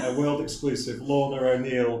exclusive, a world exclusive. Lorna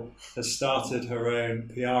O'Neill has started her own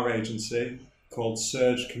PR agency called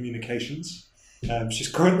Surge Communications. She's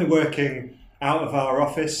currently working out of our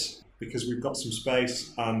office because we've got some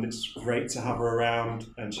space, and it's great to have her around,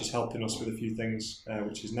 and she's helping us with a few things,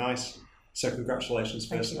 which is nice. So congratulations,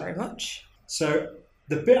 first. Thank you very much. So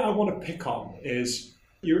the bit I want to pick on is,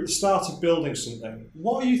 you're at the start of building something.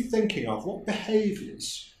 What are you thinking of? What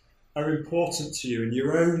behaviours are important to you in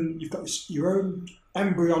your own, you've got your own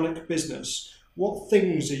embryonic business. What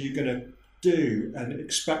things are you going to do and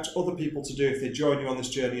expect other people to do if they join you on this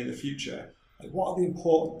journey in the future? What are the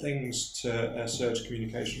important things to Surge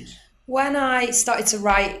Communications? When I started to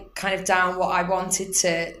write kind of down what I wanted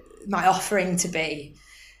my offering to be,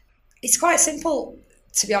 it's quite simple,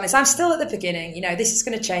 to be honest. I'm still at the beginning. This is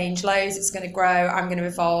going to change loads. It's going to grow. I'm going to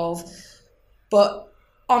evolve. But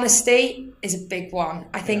honesty is a big one.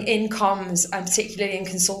 I think in comms, and particularly in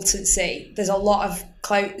consultancy, there's a lot of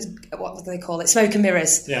what do they call it? Smoke and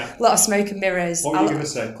mirrors. Yeah. A lot of smoke and mirrors. What were you going to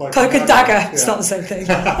say? Cloak and dagger. Yeah. It's not the same thing.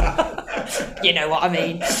 You know what I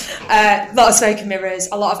mean. A lot of smoke and mirrors,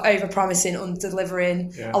 a lot of over-promising,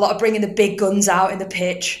 under-delivering, a lot of bringing the big guns out in the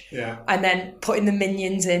pitch, and then putting the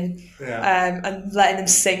minions in, and letting them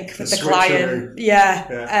sink with the client.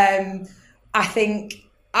 I think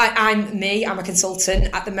I'm a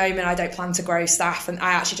consultant. At the moment, I don't plan to grow staff, and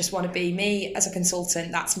I actually just want to be me as a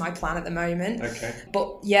consultant. That's my plan at the moment. Okay.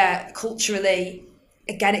 But culturally,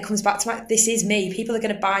 again, it comes back to this is me. People are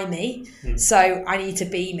going to buy me, so I need to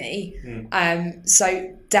be me.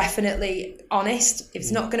 So definitely honest. If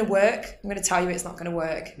it's not going to work, I'm going to tell you it's not going to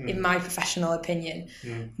work, in my professional opinion.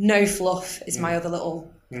 No fluff is my other little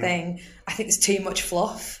thing. I think there's too much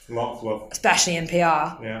fluff. A lot of fluff. Especially in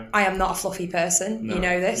PR. Yeah. I am not a fluffy person. No, you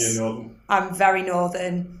know this. You're northern. I'm very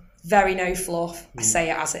northern, very no fluff. I say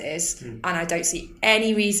it as it is. And I don't see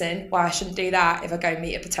any reason why I shouldn't do that if I go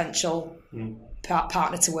meet a potential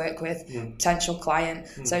partner to work with, potential client.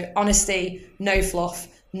 So honesty, no fluff,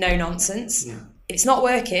 no nonsense. If it's not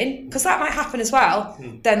working, because that might happen as well,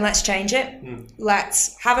 then let's change it.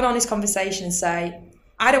 Let's have an honest conversation and say,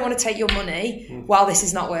 I don't want to take your money while this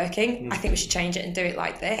is not working. I think we should change it and do it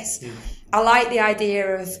like this. I like the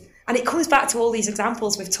idea of, and it comes back to all these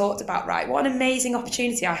examples we've talked about, right? What an amazing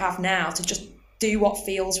opportunity I have now to just do what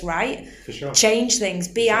feels right. For sure. Change things,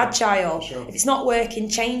 be agile. For sure. If it's not working,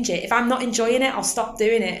 change it. If I'm not enjoying it, I'll stop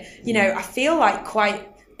doing it. I feel like quite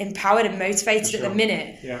empowered and motivated at the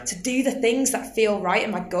minute to do the things that feel right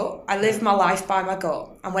in my gut. I live my life by my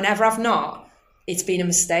gut. And whenever I've not, it's been a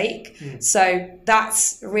mistake. So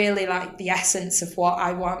that's really like the essence of what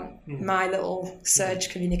I want my little Surge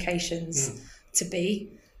Communications to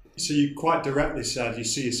be. So you quite directly said you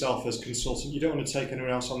see yourself as consultant. You don't want to take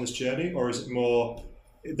anyone else on this journey, or is it more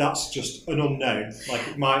that's just an unknown? Like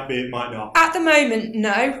it might be, it might not. At the moment,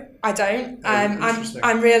 no, I don't.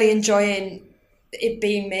 I'm really enjoying it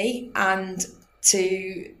being me and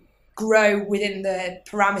to grow within the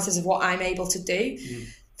parameters of what I'm able to do.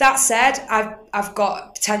 That said, I've got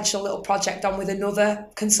a potential little project on with another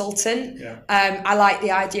consultant. I like the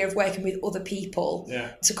idea of working with other people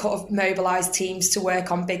to kind of mobilise teams to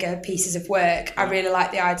work on bigger pieces of work. I really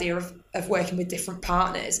like the idea of working with different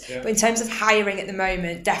partners. But in terms of hiring at the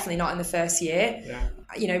moment, definitely not in the first year.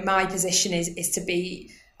 My position is to be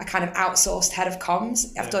a kind of outsourced head of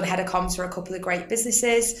comms. I've done head of comms for a couple of great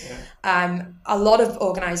businesses. A lot of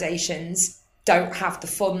organisations don't have the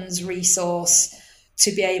funds, resource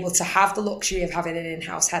to be able to have the luxury of having an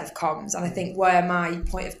in-house head of comms. And I think where my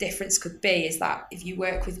point of difference could be is that if you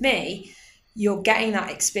work with me, you're getting that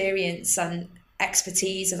experience and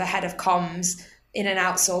expertise of a head of comms in an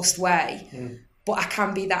outsourced way. But I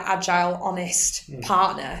can be that agile, honest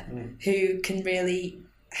partner who can really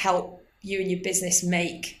help you and your business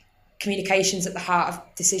make communications at the heart of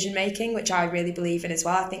decision making, which I really believe in as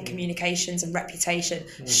well. I think communications and reputation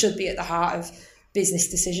should be at the heart of business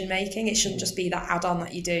decision making. It shouldn't just be that add-on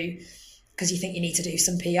that you do because you think you need to do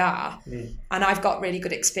some PR. And I've got really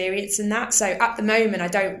good experience in that. So at the moment, I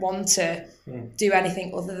don't want to do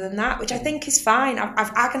anything other than that, which I think is fine.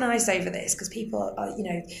 I've agonised over this because people are, do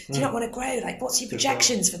you not want to grow? Like, what's your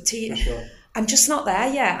projections for 2 years? Sure. I'm just not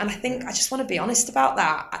there yet. And I think I just want to be honest about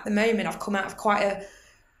that. At the moment, I've come out of quite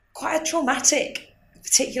a traumatic,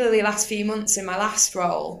 particularly last few months in my last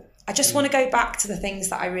role. I just want to go back to the things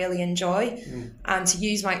that I really enjoy and to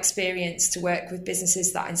use my experience to work with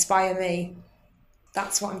businesses that inspire me.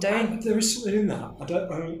 That's what I'm doing. There is something in that.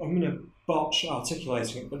 I'm going to botch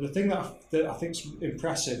articulating it, but the thing that I think is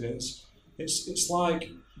impressive is it's like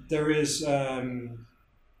there is.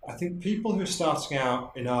 I think people who are starting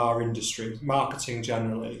out in our industry, marketing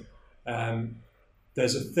generally,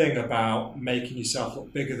 there's a thing about making yourself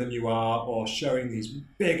look bigger than you are or showing these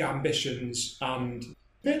big ambitions, and a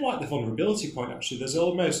bit like the vulnerability point, actually, there's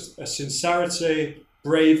almost a sincerity,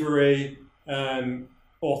 bravery,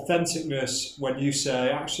 authenticness when you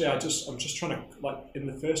say, actually, I'm just trying to, like, in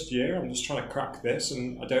the first year, I'm just trying to crack this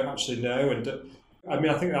and I don't actually know. And I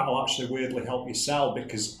mean, I think that'll actually weirdly help you sell,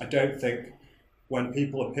 because I don't think when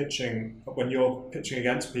you're pitching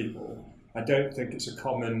against people, I don't think it's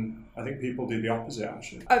I think people do the opposite,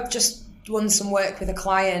 actually. I've just won some work with a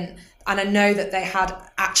client and I know that they had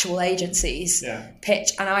actual agencies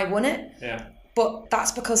pitch and I won it. Yeah. But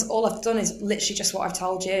that's because all I've done is literally just what I've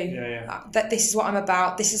told you. That this is what I'm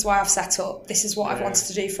about. This is why I've set up. This is what I've wanted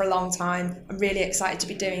to do for a long time. I'm really excited to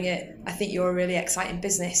be doing it. I think you're a really exciting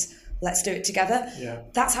business. Let's do it together. Yeah.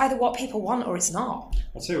 That's either what people want or it's not.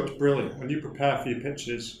 I'll tell you what's brilliant. When you prepare for your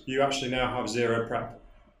pitches, you actually now have zero prep.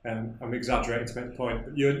 I'm exaggerating to make the point,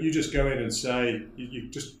 but you just go in and say, you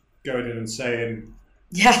just going in and saying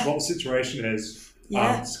what the situation is.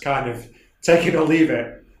 Yeah. And it's kind of take it or leave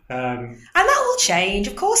it. And that will change,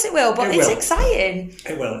 of course it will, but it's exciting.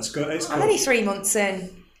 It will, it's good. I'm only 3 months in.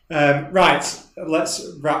 Right, let's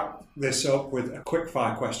wrap this up with a quick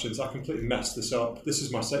fire questions. I completely messed this up. This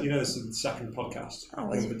is this is the second podcast. Oh,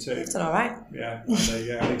 number 2. It's all right. Yeah, there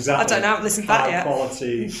you go. Exactly. I don't know, I've listened back yet. High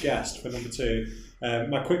quality guest for number 2.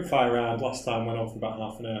 My quick fire round last time went on for about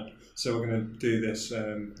half an hour, so we're going to do this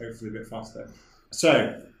hopefully a bit faster.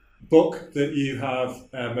 So, book that you have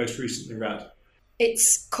most recently read.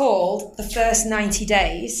 It's called The First 90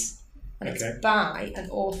 Days, and it's by an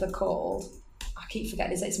author called, I keep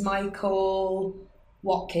forgetting, it's Michael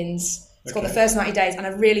Watkins. It's called The First 90 Days, and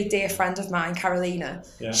a really dear friend of mine, Carolina,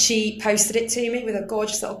 she posted it to me with a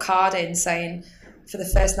gorgeous little card in saying, for the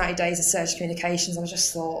first 90 days of Surge Communications. I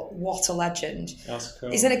just thought, what a legend. That's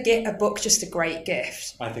cool. Isn't a book just a great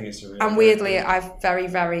gift? I think it's a really And weirdly, I've very,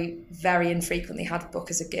 very, very infrequently had a book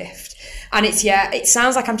as a gift. And it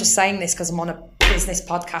sounds like I'm just saying this because I'm on a business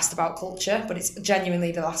podcast about culture, but it's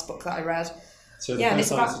genuinely the last book that I read. So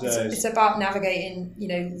it's about navigating,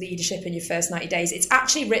 leadership in your first 90 days. It's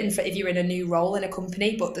actually written for if you're in a new role in a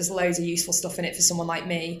company, but there's loads of useful stuff in it for someone like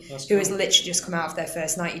me who has literally just come out of their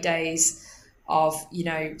first 90 days of,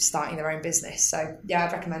 starting their own business. So, yeah,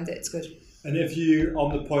 I'd recommend it. It's good. And if you,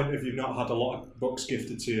 on the point of you've not had a lot of books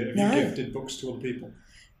gifted to you, have you gifted books to other people?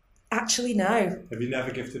 Actually, no. Have you never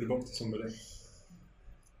gifted a book to somebody?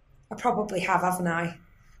 I probably have, haven't I?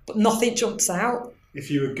 But nothing jumps out. If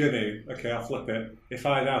you were going to, I'll flip it. If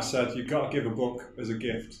I now said you've got to give a book as a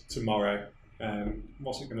gift tomorrow,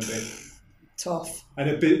 what's it going to be? Tough.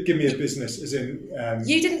 And give me a business, as in...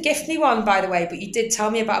 you didn't gift me one, by the way, but you did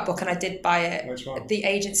tell me about a book and I did buy it. Which one? The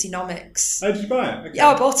Agency Nomics. Oh, did you buy it? Okay. Yeah,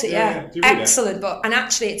 I bought it, yeah. Did you read Excellent book. And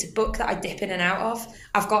actually, it's a book that I dip in and out of.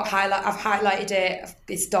 I've highlighted it.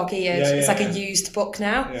 It's dog-eared. It's like a used book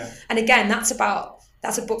now. Yeah. And again, that's a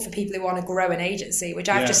book for people who want to grow an agency, which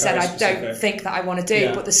I've just said I don't think that I want to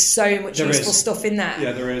do, but there's so much useful stuff in there.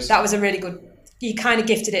 Yeah, there is. That was a really good... You kind of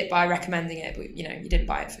gifted it by recommending it, but you didn't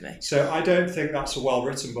buy it for me. So I don't think that's a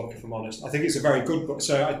well-written book, if I'm honest. I think it's a very good book.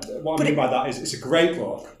 So what I mean by that is it's a great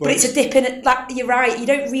book. But it's a dip in it. Like, you're right. You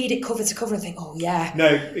don't read it cover to cover and think, oh yeah. No,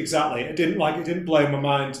 exactly. It didn't blow my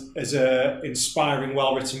mind as a inspiring,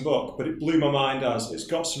 well-written book, but it blew my mind as it's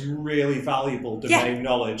got some really valuable domain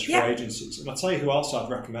knowledge for agencies. And I'll tell you who else I'd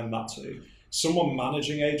recommend that to. someone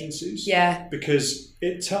managing agencies. Yeah. Because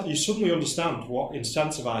you suddenly understand what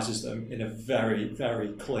incentivizes them in a very, very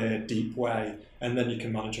clear, deep way, and then you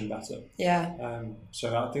can manage them better. Yeah.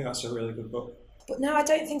 So I think that's a really good book. But no, I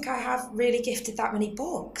don't think I have really gifted that many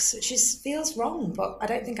books, which feels wrong, but I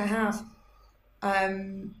don't think I have.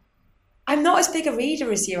 I'm not as big a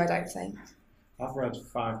reader as you, I don't think. I've read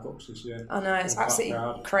 5 books this year. I know, it's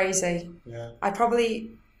absolutely crazy. Yeah. I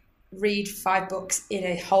probably read 5 books in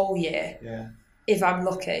a whole year. Yeah. If I'm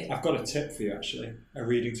lucky. I've got a tip for you, actually, a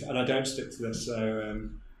reading tip, and I don't stick to this, so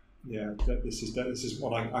this is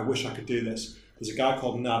what I wish I could do this. There's a guy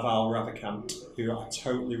called Naval Ravikant who I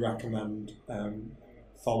totally recommend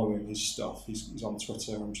following his stuff. He's on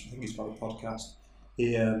Twitter, and I think he's got a podcast.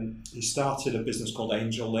 He started a business called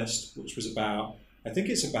Angel List, which was about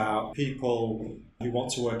people who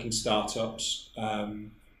want to work in startups.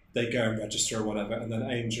 They go and register or whatever, and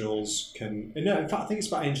then angels can... No, in fact, I think it's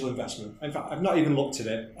about angel investment. In fact, I've not even looked at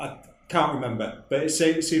it. I can't remember, but it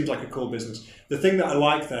seems like a cool business. The thing that I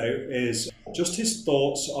like, though, is just his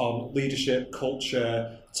thoughts on leadership,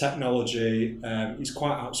 culture, technology. He's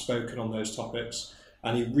quite outspoken on those topics,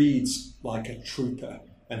 and he reads like a trooper.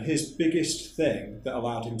 And his biggest thing that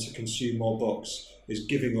allowed him to consume more books is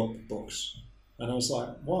giving up books. And I was like,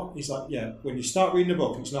 what? He's like, yeah, when you start reading a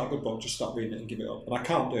book and it's not a good book, just stop reading it and give it up. And I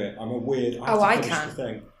can't do it. I'm a weird... I can. The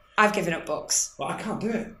thing. I've given up books. But I can't do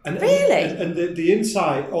it. And, really? And the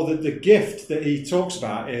insight, or the gift that he talks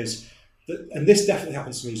about is, that, and this definitely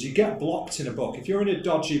happens to me, is you get blocked in a book. If you're in a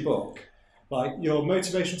dodgy book, like your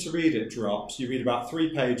motivation to read it drops. You read about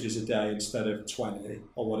 3 pages a day instead of 20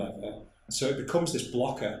 or whatever. So it becomes this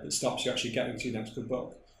blocker that stops you actually getting to your next good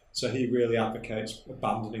book. So he really advocates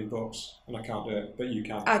abandoning books, and I can't do it, but you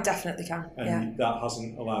can. I definitely can, and that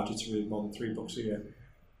hasn't allowed you to read more than 3 books a year.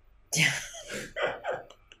 Yeah.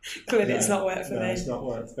 Clearly it's not worked for me. It's not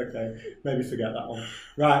worked. Okay, maybe forget that one.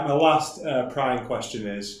 Right, my last prying question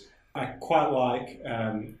is, I quite like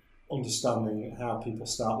understanding how people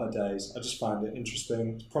start their days. I just find it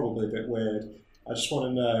interesting. It's probably a bit weird. I just want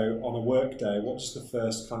to know, on a work day, what does the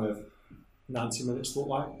first kind of 90 minutes look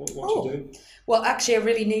like? What do you do? Well, actually, a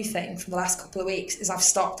really new thing from the last couple of weeks is I've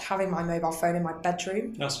stopped having my mobile phone in my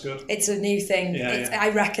bedroom. That's good. It's a new thing. I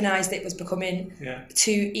recognised it was becoming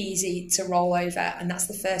too easy to roll over, and that's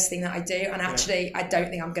the first thing that I do. And actually, I don't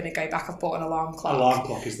think I'm going to go back. I've bought an alarm clock. Alarm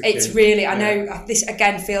clock is the It's key. really, I know this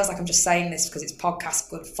again feels like I'm just saying this because it's podcast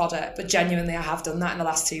good fodder, but genuinely I have done that in the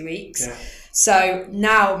last 2 weeks. Yeah. So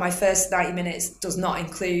now my first 90 minutes does not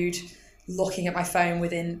include looking at my phone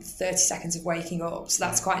within 30 seconds of waking up, so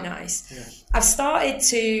that's quite nice. I've started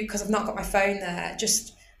to, because I've not got my phone there,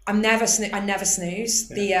 I never snooze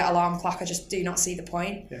the alarm clock. I just do not see the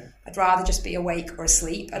point. I'd rather just be awake or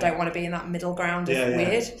asleep. I don't want to be in that middle ground of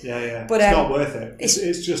weird. But it's not worth it.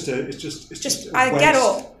 It's just I get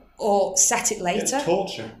up or set it later. It's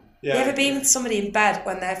torture. You ever been with somebody in bed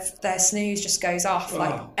when their snooze just goes off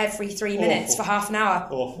like every 3 minutes for half an hour?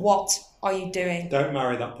 Awful. What are you doing? Don't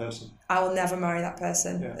marry that person. I will never marry that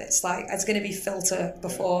person. It's like, it's going to be filter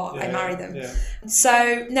before I marry them.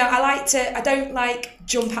 So no, I don't like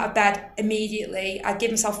jump out of bed immediately. I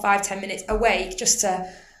give myself 5-10 minutes awake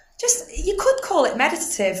you could call it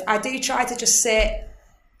meditative. I do try to just sit,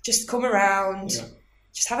 just come around,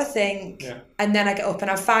 just have a think, and then I get up,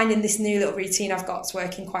 and I'm finding this new little routine I've got is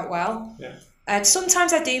working quite well.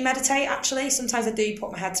 Sometimes I do meditate, actually. Sometimes I do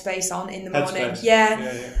put my headspace on in the morning.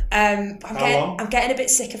 I'm getting a bit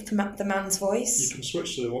sick of the man's voice. You can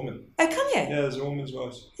switch to the woman. Oh, can you? Yeah, there's a woman's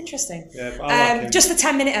voice. Interesting. Yeah, but I like him. Just a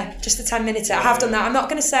 10-minute. I have done that. I'm not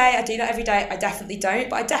going to say I do that every day. I definitely don't,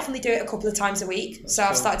 but I definitely do it a couple of times a week. So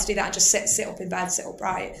I've started to do that and just sit up in bed, sit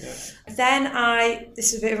upright. Then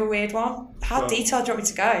this is a bit of a weird one. How detailed do you want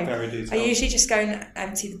me to go? Very detailed. I usually just go and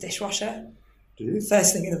empty the dishwasher. Do you?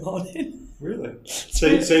 First thing in the morning. Really? So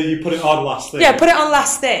you put it on last thing? Yeah, put it on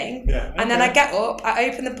last thing. Yeah. Okay. And then I get up, I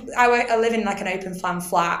live in like an open plan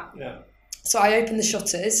flat. Yeah. So I open the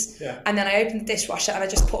shutters, and then I open the dishwasher, and I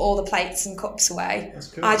just put all the plates and cups away. That's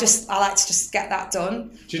cool. I like to just get that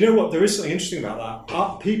done. Do you know what? There is something interesting about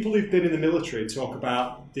that. People who've been in the military talk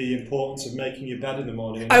about the importance of making your bed in the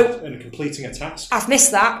morning and completing a task. I've missed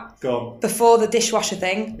that. Go on. Before the dishwasher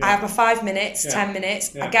thing, I have my 5 minutes, 10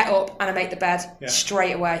 minutes. I get up and I make the bed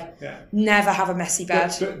straight away. Never have a messy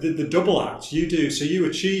bed. But the double act you do, so you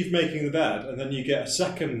achieve making the bed, and then you get a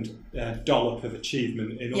second dollop of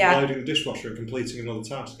achievement in uploading the dishwasher. you're completing another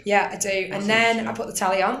task. Yeah, I do. And then I put the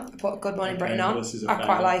telly on. I put Good Morning Britain on. I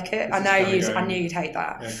quite like it. I knew you'd hate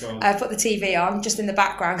that. Yeah, I put the TV on just in the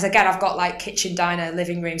background because again I've got like kitchen, diner,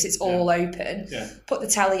 living rooms. It's all open. Yeah. Put the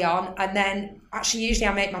telly on, and then actually usually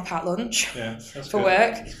I make my packed lunch for good.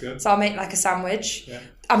 work. That's good. So I'll make like a sandwich. Yeah.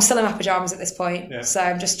 I'm still in my pajamas at this point, Yeah. so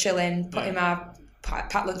I'm just chilling, putting my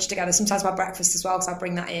packed lunch together. Sometimes my breakfast as well, because I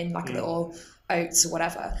bring that in like a little oats or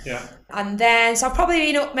whatever. Yeah. And then, so I've probably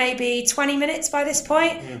been up maybe 20 minutes by this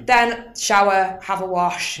point. Then shower, have a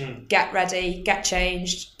wash, get ready, get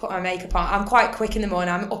changed, put my makeup on. I'm quite quick in the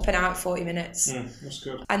morning. I'm up and out 40 minutes. That's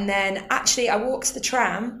good. And then actually I walk to the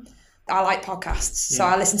tram. I like podcasts, so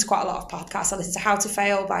I listen to quite a lot of podcasts. I listen to How to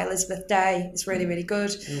Fail by Elizabeth Day. It's really, really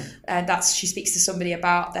good. And she speaks to somebody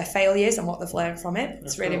about their failures and what they've learned from it.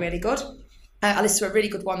 It's really, really good. I listened to a really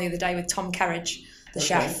good one the other day with Tom Kerridge, the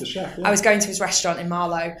chef. The chef, I was going to his restaurant in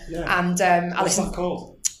Marlow, and I listened. What's that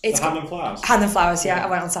called? It's Hand and Flowers. Hand and Flowers. Yeah, I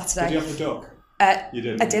went on Saturday. Did you have the duck? You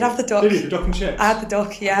did. I did have the duck. Did you? The duck and chips? I had the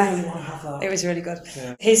duck, yeah. I really want to have that. It was really good.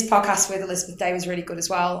 Yeah. His podcast with Elizabeth Day was really good as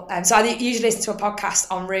well. So I usually listen to a podcast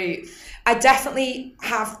en route. I definitely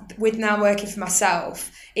have, with now working for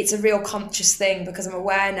myself, it's a real conscious thing because I'm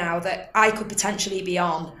aware now that I could potentially be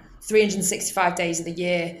on 365 days of the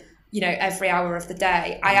year, every hour of the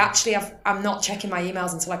day. I'm not checking my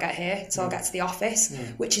emails until I get here, until I get to the office,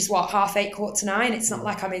 which is 8:30, 8:45. It's not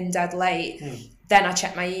like I'm in dead late. Then I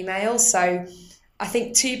check my emails. So I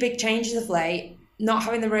think 2 big changes of late: not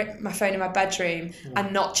having my phone in my bedroom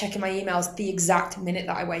and not checking my emails the exact minute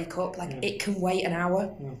that I wake up. It can wait an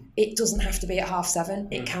hour. It doesn't have to be at 7:30.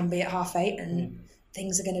 It can be at 8:30, and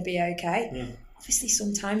things are going to be okay. Obviously,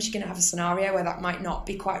 sometimes you're going to have a scenario where that might not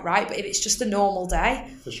be quite right, but if it's just a normal day,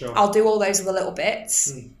 for sure, I'll do all those other little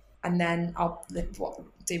bits, and then I'll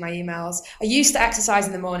do my emails. I used to exercise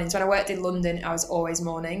in the mornings. When I worked in London, I was always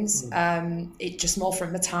mornings. It just more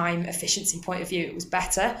from a time efficiency point of view, it was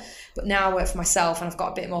better. But now I work for myself and I've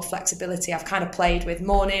got a bit more flexibility. I've kind of played with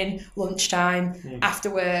morning, lunchtime, after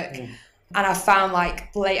work. And I've found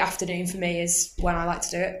late afternoon for me is when I like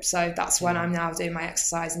to do it. So that's when I'm now doing my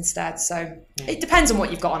exercise instead. So it depends on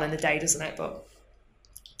what you've got on in the day, doesn't it? But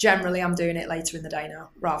generally I'm doing it later in the day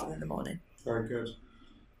now rather than the morning. Very good.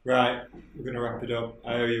 Right, we're going to wrap it up.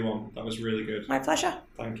 I owe you one. That was really good. My pleasure.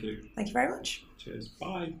 Thank you. Thank you very much. Cheers.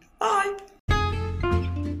 Bye. Bye.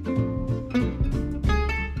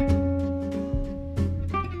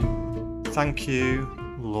 Thank you,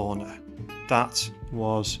 Lorna. That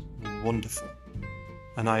was wonderful.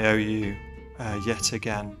 And I owe you yet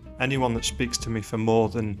again. Anyone that speaks to me for more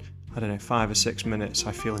than, 5 or 6 minutes,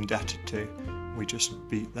 I feel indebted to. We just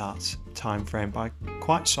beat that time frame by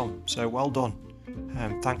quite some. So well done.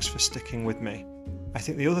 Thanks for sticking with me. I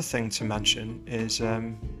think the other thing to mention is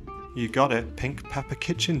you got it,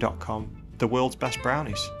 pinkpepperkitchen.com, the world's best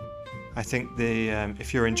brownies. I think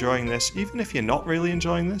if you're enjoying this, even if you're not really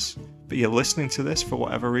enjoying this, but you're listening to this for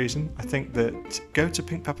whatever reason, I think that go to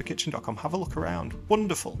pinkpepperkitchen.com, have a look around.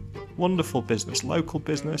 Wonderful, wonderful business, local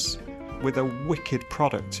business with a wicked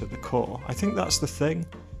product at the core. I think that's the thing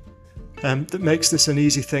that makes this an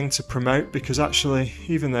easy thing to promote, because actually,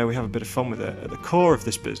 even though we have a bit of fun with it, at the core of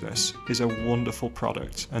this business is a wonderful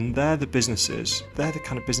product, and they're the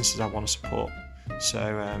kind of businesses I want to support.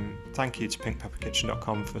 So thank you to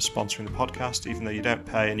pinkpepperkitchen.com for sponsoring the podcast, even though you don't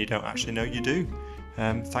pay and you don't actually know you do.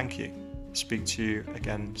 Thank you. Speak to you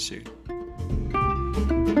again soon.